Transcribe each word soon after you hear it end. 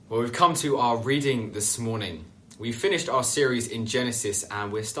Well, we've come to our reading this morning. We finished our series in Genesis and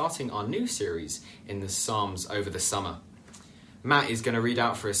we're starting our new series in the Psalms over the summer. Matt is going to read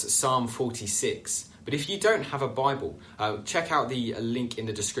out for us Psalm 46. But if you don't have a Bible, check out the link in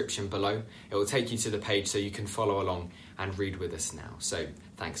the description below. It will take you to the page so you can follow along and read with us now. So,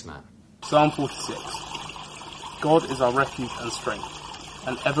 thanks, Matt. Psalm 46. God is our refuge and strength,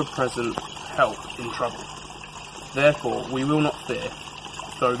 an ever-present help in trouble. Therefore we will not fear,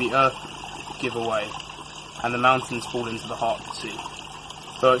 though the earth give away, and the mountains fall into the heart of the sea.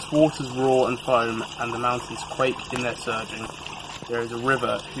 Though its waters roar and foam, and the mountains quake in their surging, there is a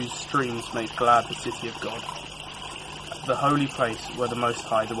river whose streams make glad the city of God, the holy place where the Most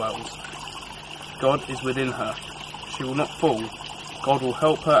High dwells. God is within her. She will not fall. God will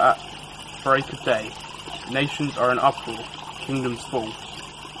help her at break of day. Nations are in uproar, kingdoms fall.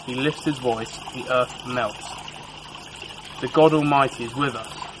 He lifts his voice, the earth melts. The God Almighty is with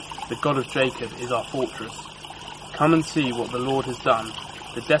us. The God of Jacob is our fortress. Come and see what the Lord has done,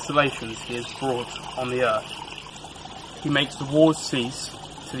 the desolations he has brought on the earth. He makes the wars cease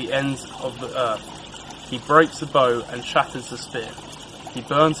to the ends of the earth. He breaks the bow and shatters the spear. He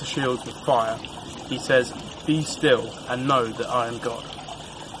burns the shields with fire. He says, "Be still and know that I am God.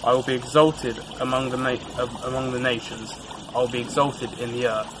 I will be exalted among the nations. I will be exalted in the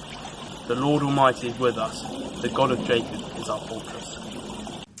earth. The Lord Almighty is with us. The God of Jacob is our fortress."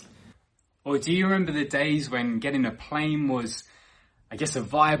 Or do you remember the days when getting a plane was, I guess, a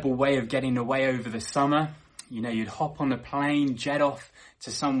viable way of getting away over the summer? You know, you'd hop on a plane, jet off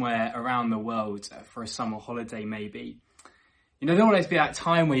to somewhere around the world for a summer holiday maybe. You know, there'll always be that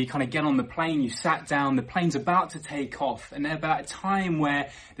time where you kind of get on the plane, you sat down, the plane's about to take off, and there's about a time where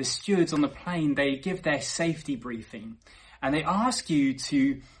the stewards on the plane, they give their safety briefing, and they ask you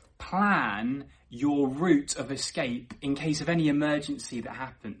to plan your route of escape in case of any emergency that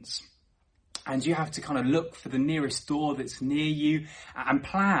happens. And you have to kind of look for the nearest door that's near you and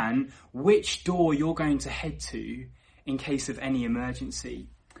plan which door you're going to head to in case of any emergency.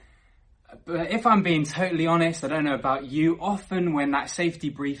 But if I'm being totally honest, I don't know about you, often when that safety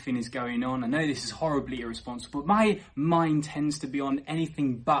briefing is going on, I know this is horribly irresponsible, but my mind tends to be on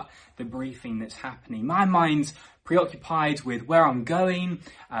anything but the briefing that's happening. My mind's preoccupied with where I'm going,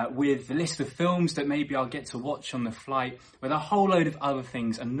 with the list of films that maybe I'll get to watch on the flight, with a whole load of other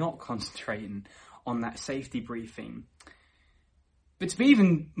things, and not concentrating on that safety briefing. But to be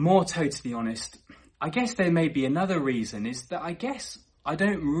even more totally honest, I guess there may be another reason, is that I guess I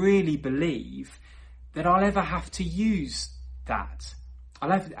don't really believe that I'll ever have to use that.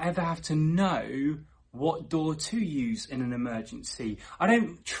 I'll ever have to know what door to use in an emergency. I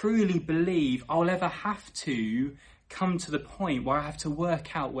don't truly believe I'll ever have to come to the point where I have to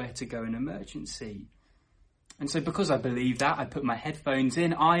work out where to go in emergency. And so because I believe that, I put my headphones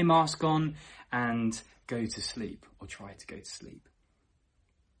in, eye mask on, and go to sleep, or try to go to sleep.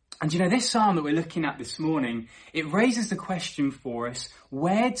 And you know, this psalm that we're looking at this morning, it raises the question for us,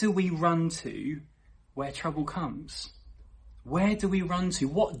 where do we run to where trouble comes? Where do we run to?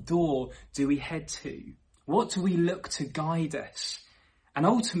 What door do we head to? What do we look to guide us and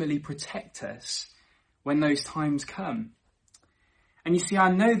ultimately protect us when those times come? And you see,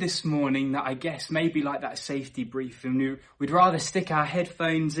 I know this morning that I guess maybe like that safety briefing, we'd rather stick our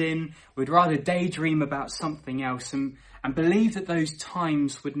headphones in, we'd rather daydream about something else and believe that those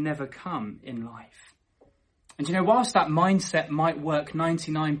times would never come in life. And you know, whilst that mindset might work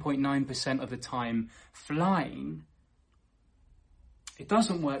 99.9% of the time flying, it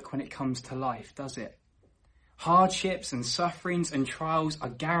doesn't work when it comes to life, does it? Hardships and sufferings and trials are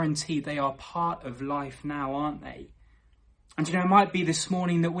guaranteed. They are part of life now, aren't they? And you know, it might be this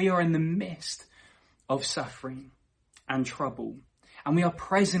morning that we are in the midst of suffering and trouble. And we are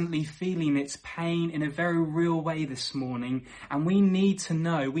presently feeling its pain in a very real way this morning. And we need to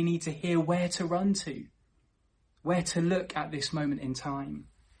know, we need to hear where to run to, where to look at this moment in time.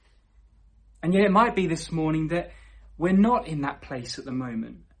 And yet it might be this morning that we're not in that place at the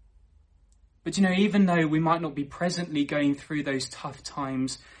moment. But you know, even though we might not be presently going through those tough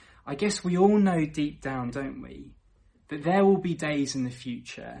times, I guess we all know deep down, don't we, that there will be days in the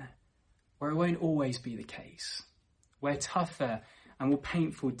future where it won't always be the case, where tougher and more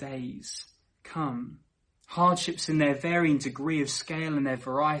painful days come. Hardships in their varying degree of scale and their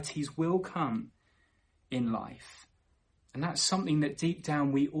varieties will come in life. And that's something that deep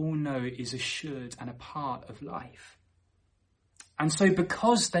down we all know is assured and a part of life. And so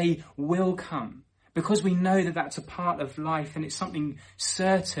because they will come, because we know that that's a part of life and it's something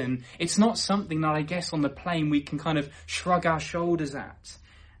certain, it's not something that I guess on the plane we can kind of shrug our shoulders at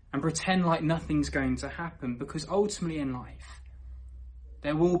and pretend like nothing's going to happen, because ultimately in life,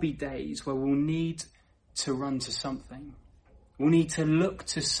 There will be days where we'll need to run to something. We'll need to look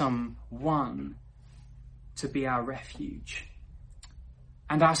to someone to be our refuge.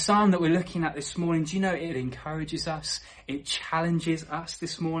 And our psalm that we're looking at this morning, do you know it encourages us, it challenges us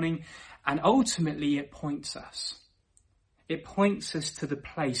this morning, and ultimately it points us. It points us to the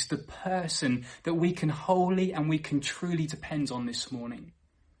place, the person that we can wholly and we can truly depend on this morning,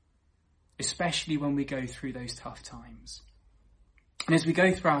 especially when we go through those tough times. And as we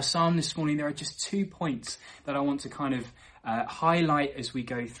go through our psalm this morning, there are just 2 points that I want to kind of highlight as we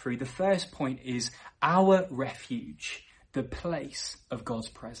go through. The first point is our refuge, the place of God's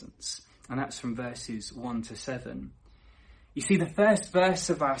presence. And that's from verses 1 to 7. You see, the first verse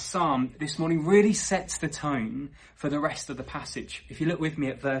of our psalm this morning really sets the tone for the rest of the passage. If you look with me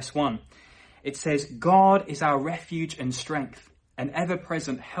at verse 1, it says, God is our refuge and strength, an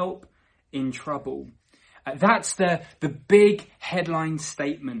ever-present help in trouble. That's the big headline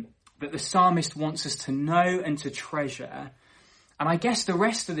statement that the psalmist wants us to know and to treasure. And I guess the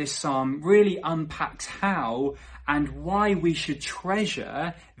rest of this psalm really unpacks how and why we should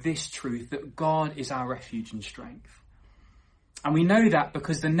treasure this truth that God is our refuge and strength. And we know that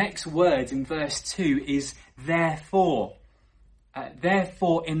because the next word in verse 2 is therefore.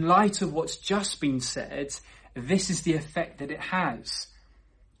 Therefore, in light of what's just been said, this is the effect that it has.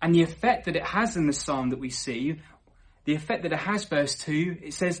 And the effect that it has in the psalm that we see, the effect that it has, verse 2,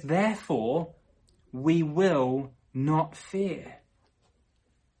 it says, therefore, we will not fear.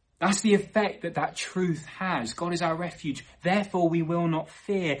 That's the effect that truth has. God is our refuge. Therefore, we will not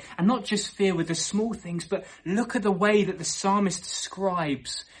fear. And not just fear with the small things, but look at the way that the psalmist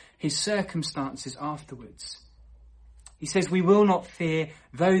describes his circumstances afterwards. He says, we will not fear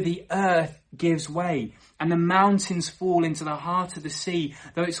though the earth gives way and the mountains fall into the heart of the sea,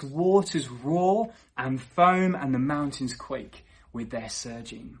 though its waters roar and foam and the mountains quake with their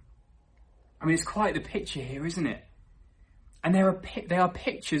surging. I mean, it's quite the picture here, isn't it? And they are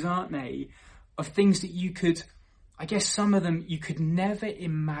pictures, aren't they, of things that you could, I guess some of them you could never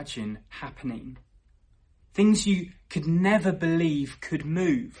imagine happening. Things you could never believe could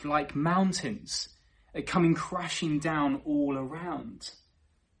move, like mountains coming crashing down all around.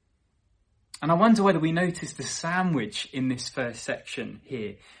 And I wonder whether we notice the sandwich in this first section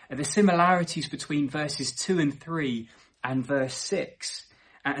here, the similarities between verses 2 and 3 and verse 6.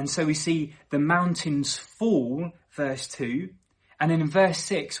 And so we see the mountains fall, verse 2. And then in verse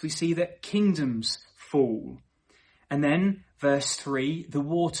 6, we see that kingdoms fall. And then verse 3, the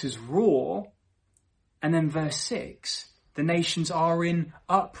waters roar. And then verse 6, the nations are in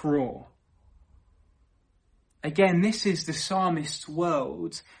uproar. Again, this is the psalmist's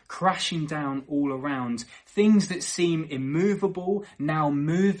world crashing down all around. Things that seem immovable, now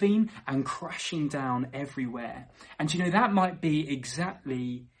moving and crashing down everywhere. And you know, that might be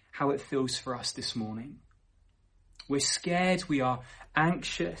exactly how it feels for us this morning. We're scared, we are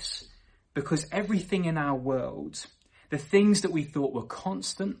anxious, because everything in our world, the things that we thought were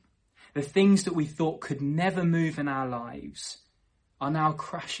constant, the things that we thought could never move in our lives, are now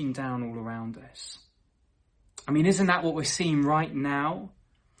crashing down all around us. I mean, isn't that what we're seeing right now?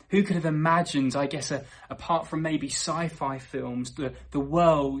 Who could have imagined, I guess, apart from maybe sci-fi films, the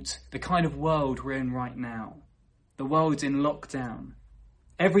world, the kind of world we're in right now? The world's in lockdown.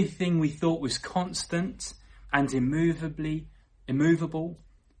 Everything we thought was constant and immovable,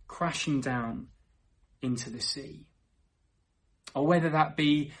 crashing down into the sea. Or whether that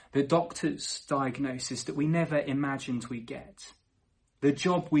be the doctor's diagnosis that we never imagined we'd get. The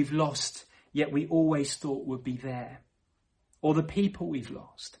job we've lost, yet we always thought would be there. Or the people we've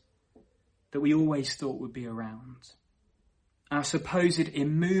lost that we always thought would be around. Our supposed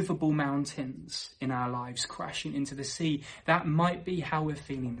immovable mountains in our lives crashing into the sea. That might be how we're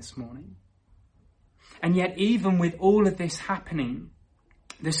feeling this morning. And yet even with all of this happening,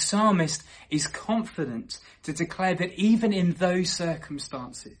 the psalmist is confident to declare that even in those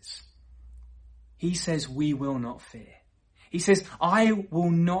circumstances, he says, we will not fear. He says, I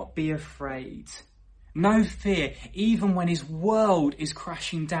will not be afraid. No fear, even when his world is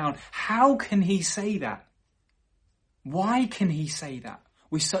crashing down. How can he say that? Why can he say that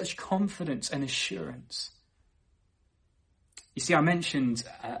with such confidence and assurance? You see, I mentioned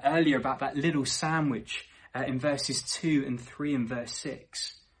earlier about that little sandwich in verses 2 and 3 and verse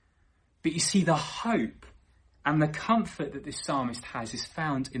 6. But you see, the hope and the comfort that this psalmist has is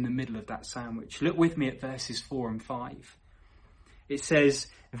found in the middle of that sandwich. Look with me at verses 4 and 5. It says,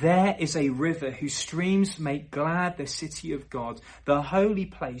 there is a river whose streams make glad the city of God, the holy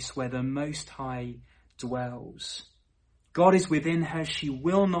place where the Most High dwells. God is within her, she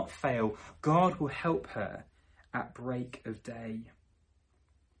will not fail. God will help her at break of day.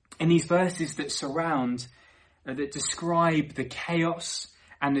 In these verses that surround, that describe the chaos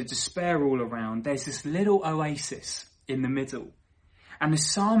and the despair all around, there's this little oasis in the middle. And the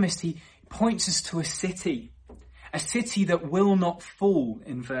psalmist, he points us to a city that will not fall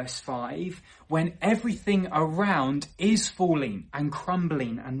in verse 5, when everything around is falling and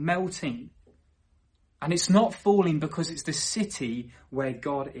crumbling and melting. And it's not falling because it's the city where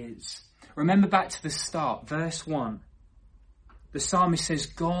God is. Remember back to the start, verse 1. The psalmist says,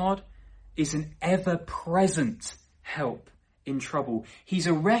 God is an ever-present help in trouble. He's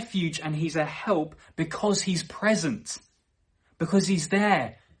a refuge and he's a help because he's present, because he's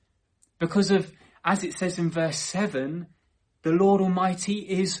there, because of, as it says in verse 7, the Lord Almighty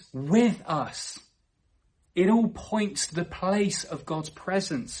is with us. It all points to the place of God's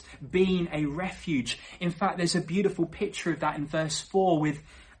presence being a refuge. In fact, there's a beautiful picture of that in verse 4 with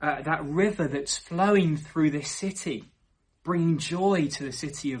that river that's flowing through this city, bringing joy to the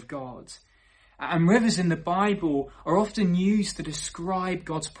city of God. And rivers in the Bible are often used to describe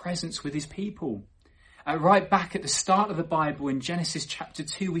God's presence with his people. Right back at the start of the Bible in Genesis chapter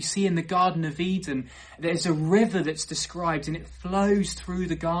 2, we see in the Garden of Eden, there's a river that's described and it flows through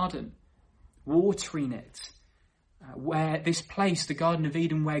the garden, watering it. Where this place, the Garden of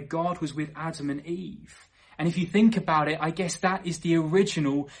Eden, where God was with Adam and Eve. And if you think about it, I guess that is the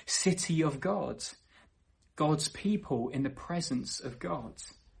original city of God. God's people in the presence of God.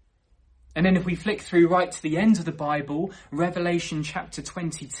 And then if we flick through right to the end of the Bible, Revelation chapter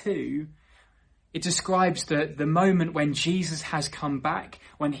 22, it describes the moment when Jesus has come back,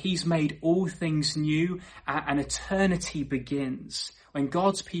 when he's made all things new and eternity begins, when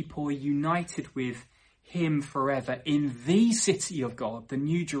God's people are united with him forever in the city of God, the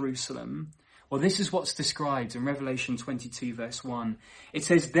New Jerusalem. Well, this is what's described in Revelation 22 verse 1. It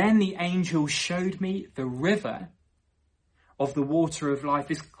says, "Then the angel showed me the river of the water of life,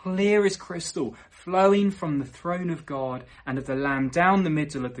 as clear as crystal, flowing from the throne of God and of the Lamb down the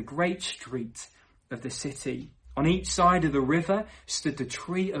middle of the great street of the city. On each side of the river stood the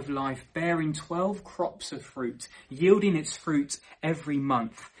tree of life, bearing 12 crops of fruit, yielding its fruit every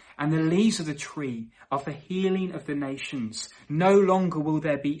month. And the leaves of the tree are for healing of the nations. No longer will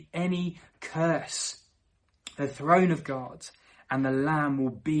there be any curse. The throne of God and the Lamb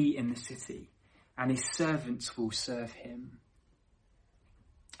will be in the city, and his servants will serve him."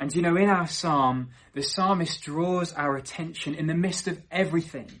 And you know, in our psalm, the psalmist draws our attention in the midst of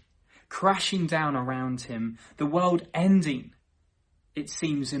everything crashing down around him, the world ending, it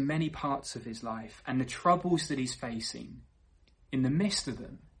seems, in many parts of his life, and the troubles that he's facing. In the midst of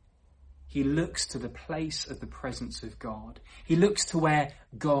them, he looks to the place of the presence of God. He looks to where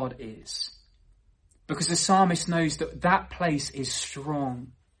God is. Because the psalmist knows that that place is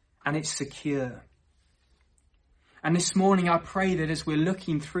strong and it's secure. And this morning I pray that as we're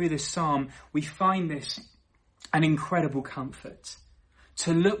looking through this psalm, we find this an incredible comfort.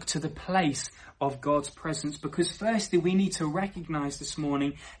 To look to the place of God's presence. Because firstly, we need to recognize this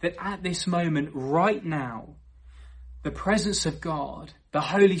morning that at this moment, right now, the presence of God, the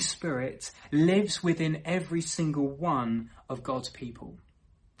Holy Spirit, lives within every single one of God's people.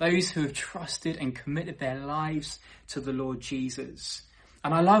 Those who have trusted and committed their lives to the Lord Jesus.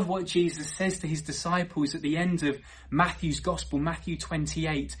 And I love what Jesus says to his disciples at the end of Matthew's Gospel, Matthew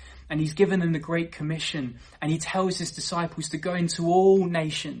 28. And he's given them the Great Commission. And he tells his disciples to go into all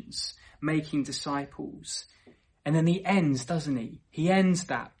nations, making disciples. And then he ends, doesn't he? He ends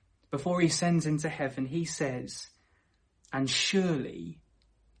that. Before he ascends into heaven, he says, "And surely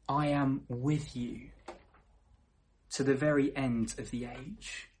I am with you to the very end of the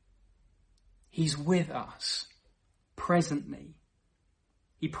age." He's with us presently.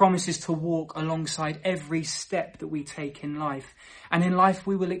 He promises to walk alongside every step that we take in life. And in life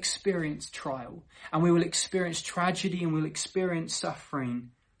we will experience trial, and we will experience tragedy, and we'll experience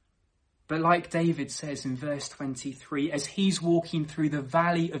suffering. But like David says in verse 23, as he's walking through the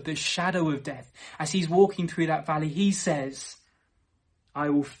valley of the shadow of death, as he's walking through that valley, he says, "I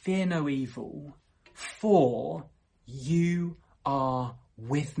will fear no evil, for you are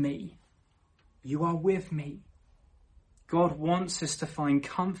with me." You are with me. God wants us to find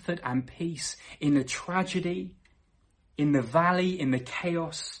comfort and peace in the tragedy, in the valley, in the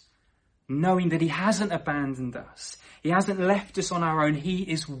chaos, knowing that he hasn't abandoned us. He hasn't left us on our own. He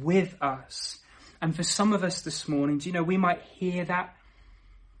is with us. And for some of us this morning, do you know, we might hear that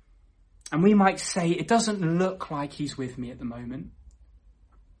and we might say, it doesn't look like he's with me at the moment.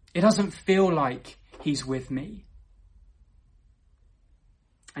 It doesn't feel like he's with me.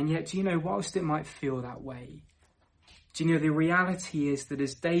 And yet, do you know, whilst it might feel that way, Do you know, the reality is that,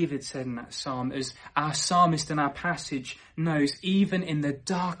 as David said in that psalm, as our psalmist in our passage knows, even in the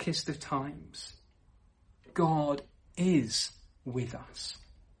darkest of times, God is with us.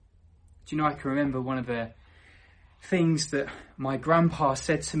 Do you know, I can remember one of the things that my grandpa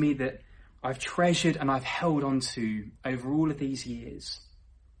said to me that I've treasured and I've held on to over all of these years,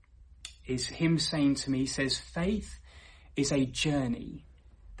 is him saying to me, he says, faith is a journey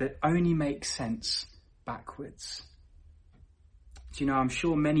that only makes sense backwards. Do you know, I'm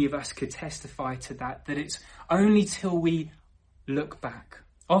sure many of us could testify to that it's only till we look back.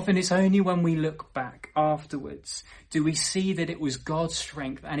 Often it's only when we look back afterwards do we see that it was God's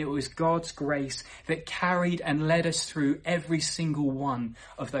strength and it was God's grace that carried and led us through every single one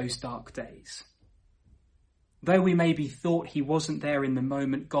of those dark days. Though we maybe thought he wasn't there in the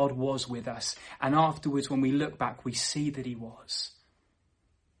moment, God was with us. And afterwards, when we look back, we see that he was.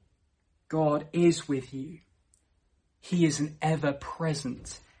 God is with you. He is an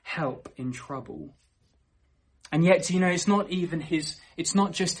ever-present help in trouble. And yet, you know, it's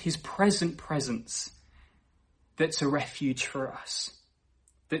not just his present presence that's a refuge for us,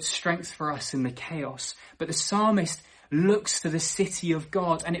 that's strength for us in the chaos. But the psalmist looks to the city of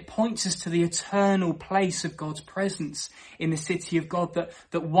God, and it points us to the eternal place of God's presence in the city of God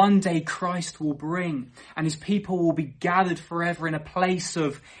that one day Christ will bring, and his people will be gathered forever in a place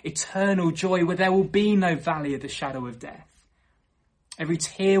of eternal joy where there will be no valley of the shadow of death. Every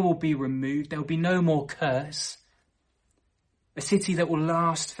tear will be removed. There will be no more curse. A city that will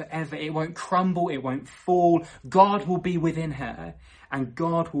last forever. It won't crumble. It won't fall. God will be within her, and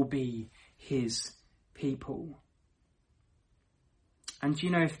God will be his people. And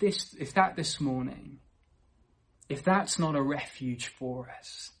you know, if that this morning, if that's not a refuge for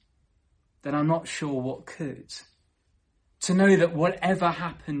us, then I'm not sure what could. To know that whatever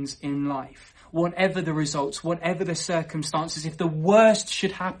happens in life, whatever the results, whatever the circumstances, if the worst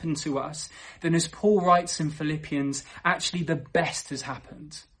should happen to us, then as Paul writes in Philippians, actually the best has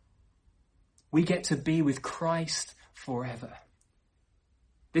happened. We get to be with Christ forever.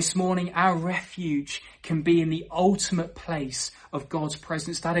 This morning, our refuge can be in the ultimate place of God's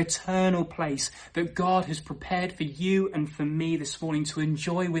presence, that eternal place that God has prepared for you and for me this morning to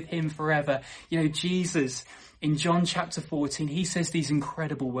enjoy with him forever. You know, Jesus, in John chapter 14, he says these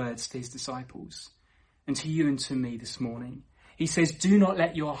incredible words to his disciples and to you and to me this morning. He says, do not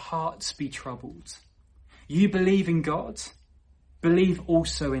let your hearts be troubled. You believe in God, believe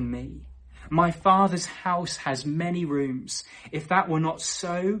also in me. My Father's house has many rooms. If that were not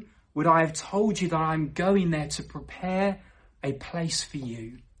so, would I have told you that I'm going there to prepare a place for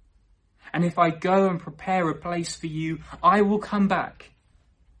you? And if I go and prepare a place for you, I will come back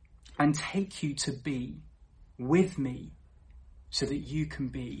and take you to be with me so that you can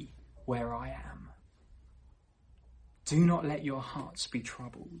be where I am. Do not let your hearts be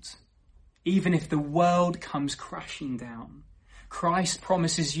troubled. Even if the world comes crashing down, Christ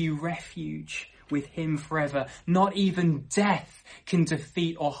promises you refuge with him forever. Not even death can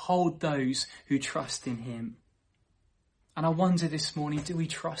defeat or hold those who trust in him. And I wonder this morning, do we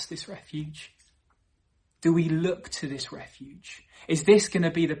trust this refuge? Do we look to this refuge? Is this going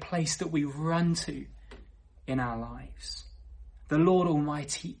to be the place that we run to in our lives? The Lord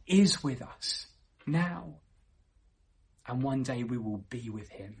Almighty is with us now, and one day we will be with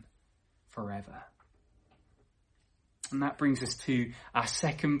him forever. And that brings us to our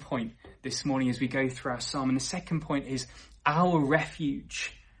second point this morning as we go through our psalm. And the second point is our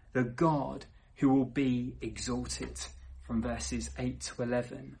refuge, the God who will be exalted, from verses 8 to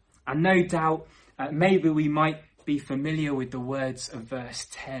 11. And no doubt, maybe we might be familiar with the words of verse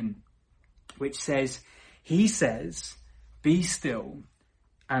 10, which says, he says, be still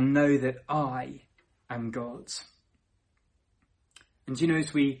and know that I am God. And you know,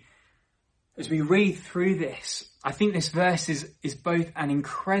 as we read through this, I think this verse is both an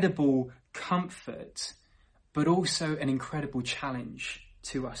incredible comfort, but also an incredible challenge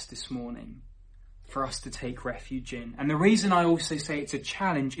to us this morning for us to take refuge in. And the reason I also say it's a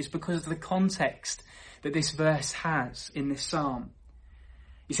challenge is because of the context that this verse has in this psalm.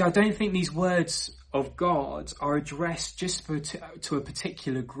 You see, I don't think these words of God are addressed just to a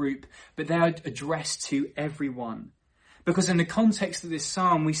particular group, but they are addressed to everyone. Because in the context of this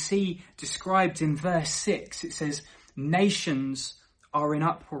psalm, we see described in verse 6, it says, nations are in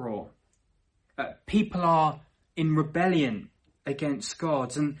uproar. People are in rebellion against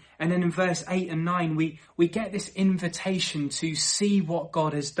God. And then in verse 8 and 9, we get this invitation to see what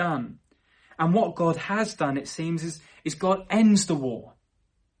God has done. And what God has done, it seems, is God ends the war.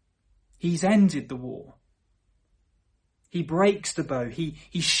 He's ended the war. He breaks the bow. He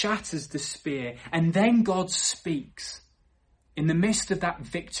shatters the spear. And then God speaks. In the midst of that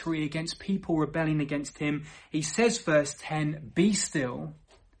victory against people rebelling against him, he says, verse 10, "Be still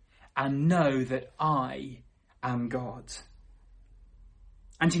and know that I am God."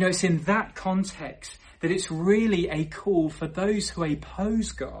 And it's in that context that it's really a call for those who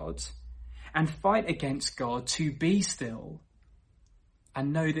oppose God and fight against God to be still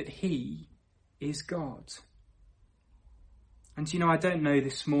and know that he is God. And I don't know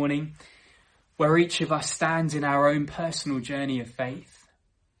this morning where each of us stands in our own personal journey of faith,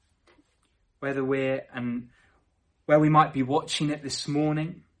 where we might be watching it this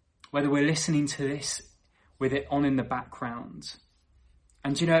morning, whether we're listening to this with it on in the background.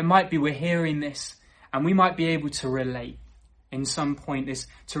 And it might be we're hearing this and we might be able to relate in some point,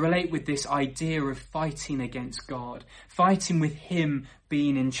 to relate with this idea of fighting against God, fighting with him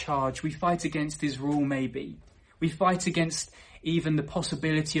being in charge. We fight against his rule maybe. We fight against even the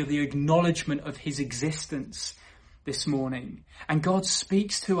possibility of the acknowledgement of his existence this morning. And God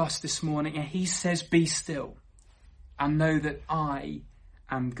speaks to us this morning and he says, "Be still and know that I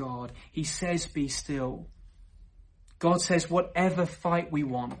am God." He says, "Be still." God says whatever fight we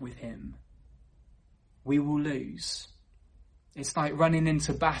want with him, we will lose. It's like running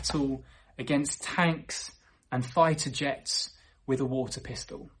into battle against tanks and fighter jets with a water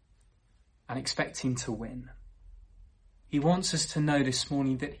pistol and expecting to win. He wants us to know this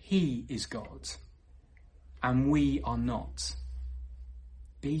morning that he is God and we are not.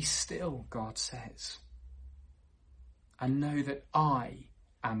 Be still, God says, and know that I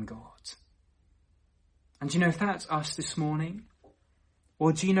am God. And if that's us this morning,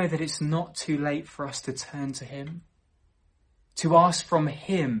 or do you know that it's not too late for us to turn to him? To ask from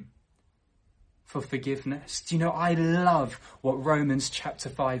him for forgiveness. Do I love what Romans chapter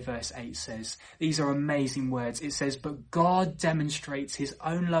 5 verse 8 says. These are amazing words. It says, "But God demonstrates his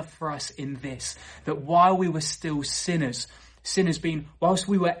own love for us in this, that while we were still sinners being, whilst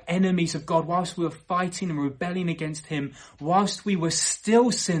we were enemies of God, whilst we were fighting and rebelling against him, whilst we were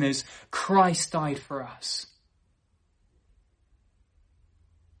still sinners, Christ died for us."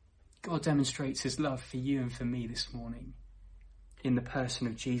 God demonstrates his love for you and for me this morning in the person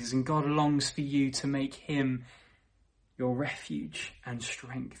of Jesus. And God longs for you to make him your refuge and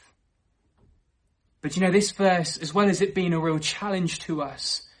strength. But this verse, as well as it being a real challenge to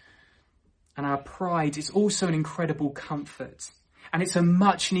us and our pride, is also an incredible comfort. And it's a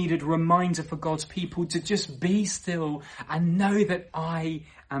much needed reminder for God's people to just be still and know that I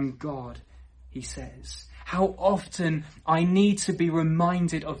am God, he says. How often I need to be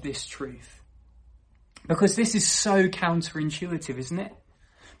reminded of this truth. Because this is so counterintuitive, isn't it?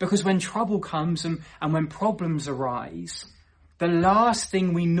 Because when trouble comes and when problems arise, the last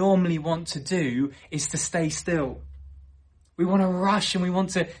thing we normally want to do is to stay still. We want to rush and we want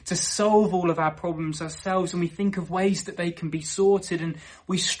to solve all of our problems ourselves, and we think of ways that they can be sorted, and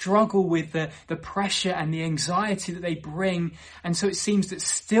we struggle with the pressure and the anxiety that they bring. And so it seems that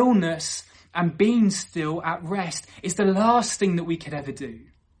stillness and being still at rest is the last thing that we could ever do.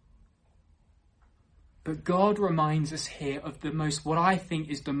 But God reminds us here of what I think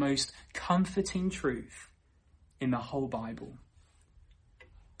is the most comforting truth in the whole Bible.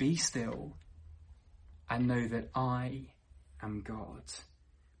 Be still and know that I am God.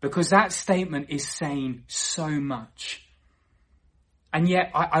 Because that statement is saying so much. And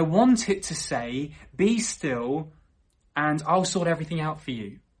yet I want it to say, be still and I'll sort everything out for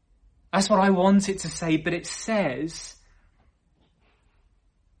you. That's what I want it to say, but it says,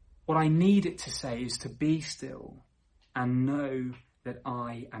 what I need it to say is to be still and know that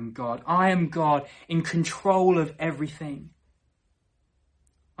I am God. I am God in control of everything.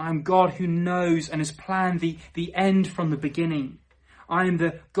 I am God who knows and has planned the end from the beginning. I am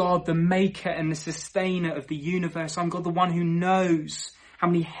the God, the maker and the sustainer of the universe. I'm God, the one who knows how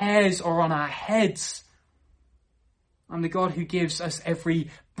many hairs are on our heads. I'm the God who gives us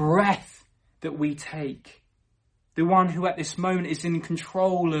every breath that we take. The one who at this moment is in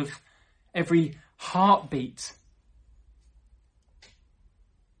control of every heartbeat.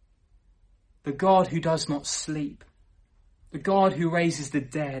 The God who does not sleep. The God who raises the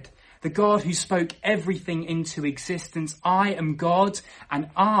dead. The God who spoke everything into existence. I am God and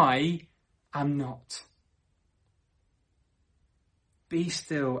I am not. Be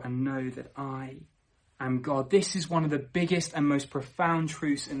still and know that I am God. This is one of the biggest and most profound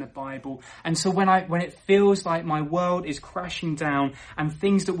truths in the Bible. And so when it feels like my world is crashing down and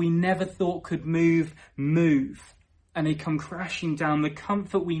things that we never thought could move, and they come crashing down, the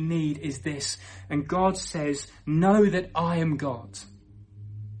comfort we need is this. And God says, know that I am God.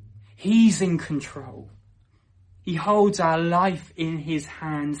 He's in control. He holds our life in his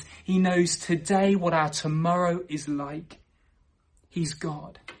hands. He knows today what our tomorrow is like. He's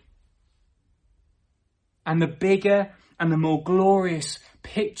God. And the bigger and the more glorious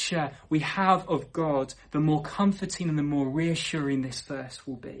picture we have of God, the more comforting and the more reassuring this verse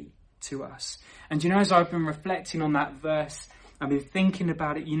will be to us. And as I've been reflecting on that verse, I've been thinking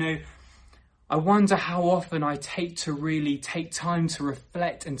about it, I wonder how often I take time to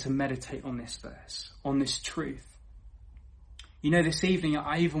reflect and to meditate on this verse, on this truth. This evening,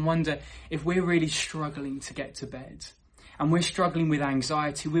 I even wonder if we're really struggling to get to bed. And we're struggling with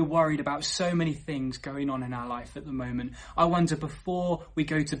anxiety. We're worried about so many things going on in our life at the moment. I wonder, before we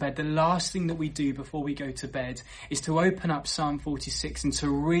go to bed, the last thing that we do before we go to bed is to open up Psalm 46 and to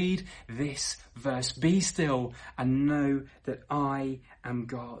read this verse. Be still and know that I am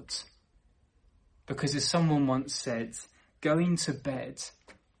God. Because as someone once said, going to bed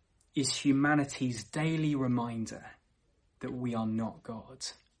is humanity's daily reminder that we are not God.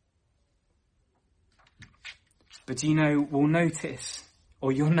 But we'll notice,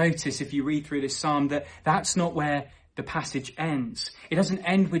 or you'll notice if you read through this psalm, that that's not where the passage ends. It doesn't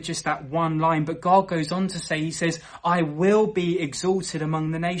end with just that one line, but God goes on to say, he says, I will be exalted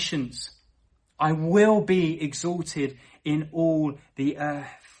among the nations. I will be exalted in all the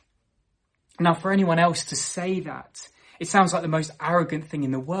earth. Now, for anyone else to say that, it sounds like the most arrogant thing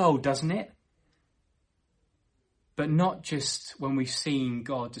in the world, doesn't it? But not just when we've seen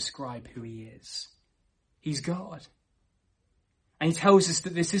God describe who he is. He's God. And he tells us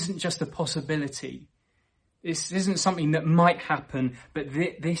that this isn't just a possibility. This isn't something that might happen, but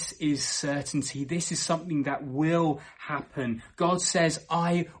this is certainty. This is something that will happen. God says,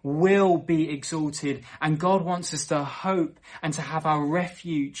 I will be exalted. And God wants us to hope and to have our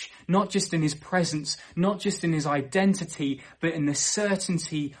refuge, not just in his presence, not just in his identity, but in the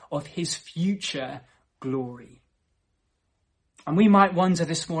certainty of his future glory. And we might wonder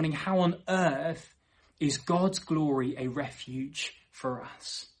this morning, how on earth is God's glory a refuge for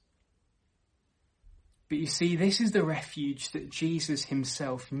us? But you see, this is the refuge that Jesus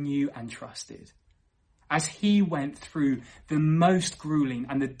himself knew and trusted. As he went through the most grueling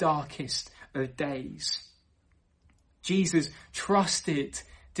and the darkest of days, Jesus trusted,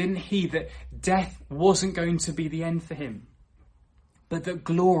 didn't he, that death wasn't going to be the end for him, but that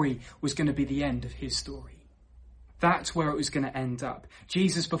glory was going to be the end of his story. That's where it was going to end up.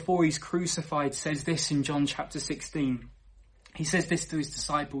 Jesus, before he's crucified, says this in John chapter 16. He says this to his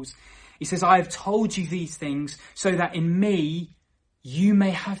disciples. He says, I have told you these things so that in me you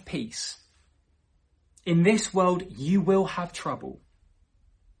may have peace. In this world you will have trouble.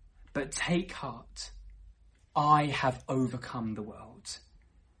 But take heart. I have overcome the world.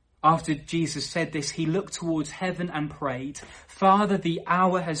 After Jesus said this, he looked towards heaven and prayed, Father, the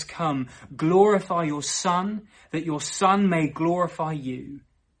hour has come. Glorify your Son, that your Son may glorify you.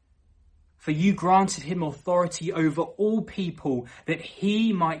 For you granted him authority over all people, that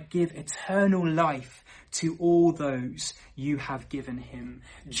he might give eternal life to all those you have given him.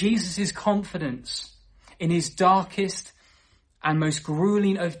 Jesus' confidence in his darkest and most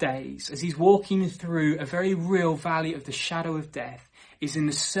grueling of days, as he's walking through a very real valley of the shadow of death, is in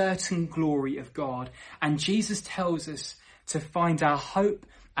the certain glory of God. And Jesus tells us to find our hope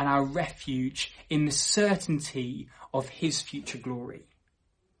and our refuge in the certainty of his future glory.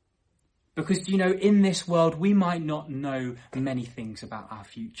 Because, in this world, we might not know many things about our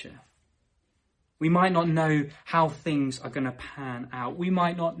future. We might not know how things are going to pan out. We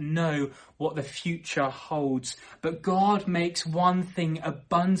might not know what the future holds. But God makes one thing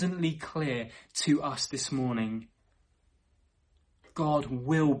abundantly clear to us this morning. God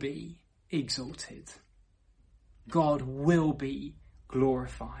will be exalted. God will be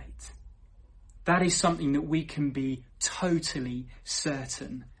glorified. That is something that we can be totally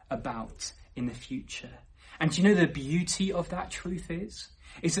certain about in the future. And do you know the beauty of that truth is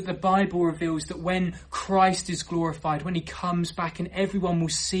that the Bible reveals that when Christ is glorified, when he comes back and everyone will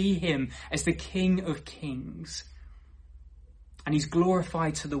see him as the King of Kings, and he's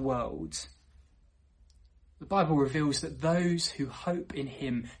glorified to the world, the Bible reveals that those who hope in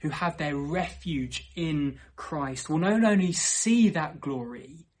him, who have their refuge in Christ, will not only see that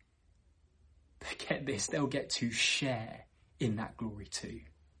glory, but get this, they'll get to share in that glory too.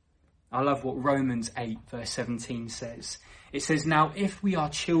 I love what Romans 8 verse 17 says. It says, now if we are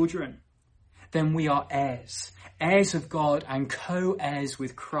children, then we are heirs, heirs of God and co-heirs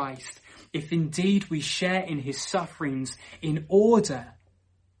with Christ, if indeed we share in his sufferings, in order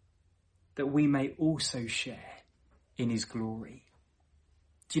that we may also share in his glory.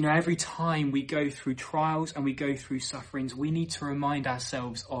 Do you know, every time we go through trials and we go through sufferings, we need to remind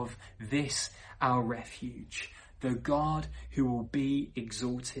ourselves of this, our refuge, the God who will be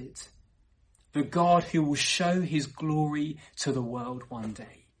exalted. The God who will show his glory to the world one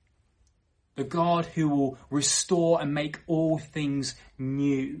day. The God who will restore and make all things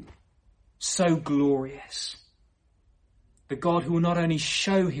new. So glorious. The God who will not only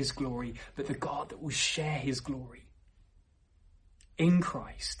show his glory, but the God that will share his glory. In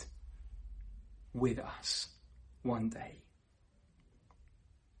Christ. With us. One day.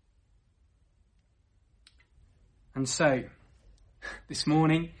 And so, this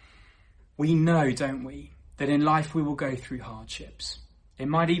morning, we know, don't we, that in life we will go through hardships. It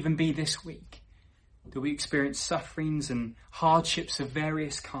might even be this week that we experience sufferings and hardships of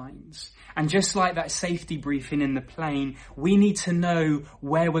various kinds. And just like that safety briefing in the plane, we need to know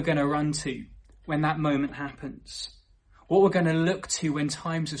where we're going to run to when that moment happens. What we're going to look to when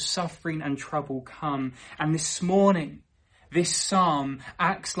times of suffering and trouble come. And this morning, this psalm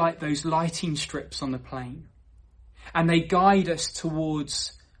acts like those lighting strips on the plane. And they guide us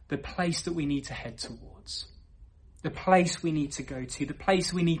towards the place that we need to head towards. The place we need to go to. The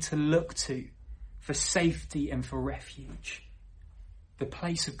place we need to look to for safety and for refuge. The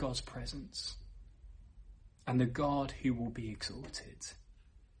place of God's presence. And the God who will be exalted.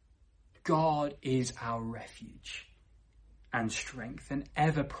 God is our refuge and strength and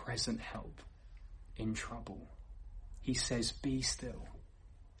ever-present help in trouble. He says, be still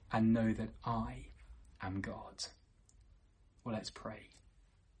and know that I am God. Well, let's pray.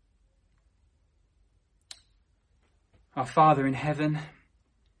 Our Father in heaven,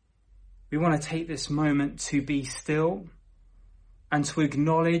 we want to take this moment to be still and to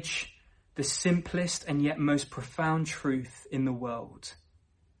acknowledge the simplest and yet most profound truth in the world,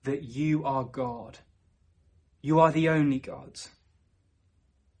 that you are God. You are the only God.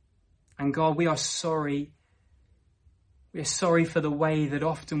 And God, we are sorry. We are sorry for the way that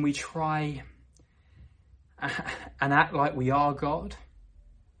often we try and act like we are God.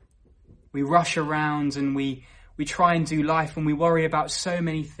 We rush around and we try and do life and we worry about so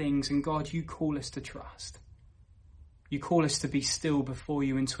many things. And God, you call us to trust. You call us to be still before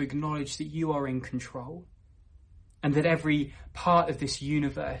you and to acknowledge that you are in control. And that every part of this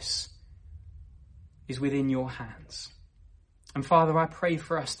universe is within your hands. And Father, I pray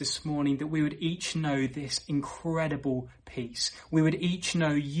for us this morning that we would each know this incredible peace. We would each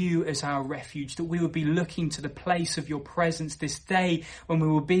know you as our refuge, that we would be looking to the place of your presence this day when we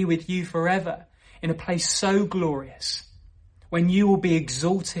will be with you forever in a place so glorious, when you will be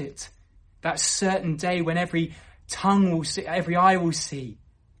exalted, that certain day when every tongue will see, every eye will see,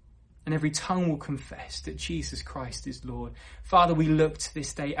 and every tongue will confess that Jesus Christ is Lord. Father, we look to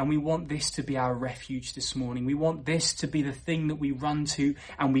this day and we want this to be our refuge this morning. We want this to be the thing that we run to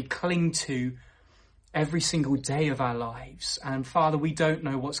and we cling to every single day of our lives. And Father, we don't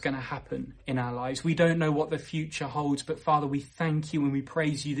know what's going to happen in our lives. We don't know what the future holds. But Father, we thank you and we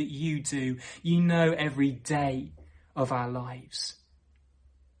praise you that you do. You know every day of our lives.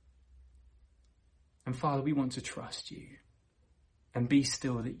 And Father, we want to trust you. And be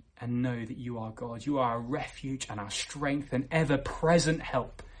still and know that you are God. You are our refuge and our strength and ever-present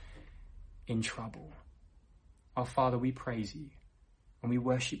help in trouble. Our Father, we praise you and we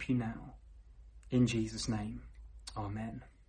worship you now. In Jesus' name, amen.